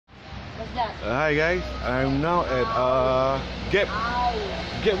that? Hi guys, I'm now at Gap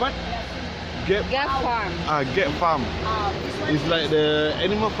what? Gap farm. Gap farm. It's like the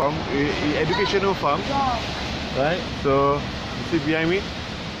animal farm, educational farm, right? So you see behind me,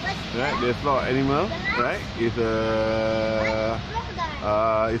 right? There's a lot of animal, right? It's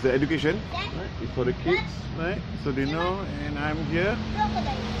an education, right? It's for the kids, right? So they know, and I'm here.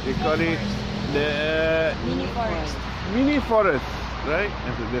 They call it the mini forest, right?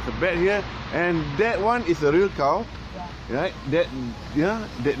 And so there's a bed here, and that one is a real cow, right? That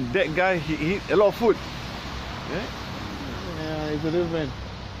guy he eat a lot of food, right? Yeah, it's a real man,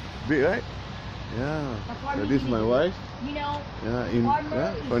 big, right? Yeah. So this is my wife. You know,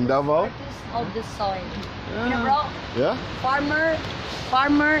 from Davao. Artist of the soil. Yeah. You know, bro? Yeah.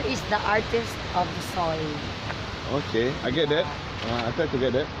 Farmer is the artist of the soil. Okay, I get that. I try to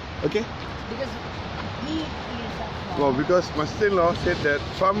get that. Okay. Because he is a farmer. Well, because my sister-in-law said that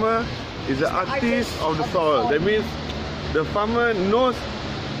farmer is the artist of the soil. That means the farmer knows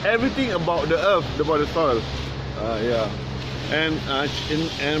everything about the earth, about the soil. Yeah. And my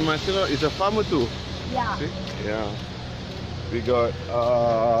sister-in-law is a farmer too. Yeah. See? Yeah. We got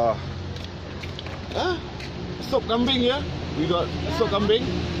sop kambing here. We got sop kambing.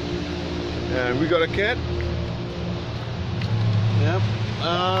 And we got a cat. Yep.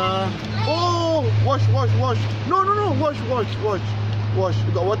 Oh, wash. No. Wash.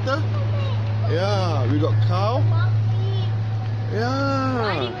 We got water. Yeah. We got cow. Yeah.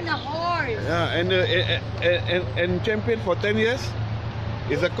 Riding on a horse. Yeah. And champion for 10 years.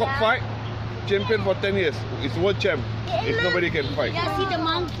 It's a cockfight. Champion for 10 years. It's world champ. If nobody can fight. Yeah, see the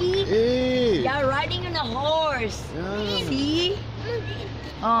monkey? Hey. Yeah, riding on a horse. Yeah. See?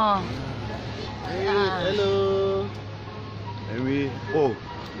 Oh. Hey, hello. And this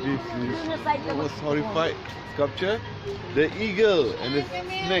is most horrified sculpture. The eagle and the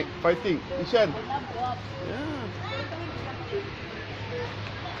snake fighting. Ishan. Yeah.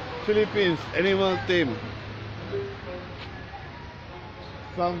 Philippines animal theme.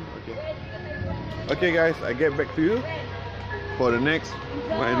 Okay guys, I get back to you for the next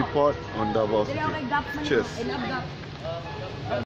my report on Davao City. Cheers.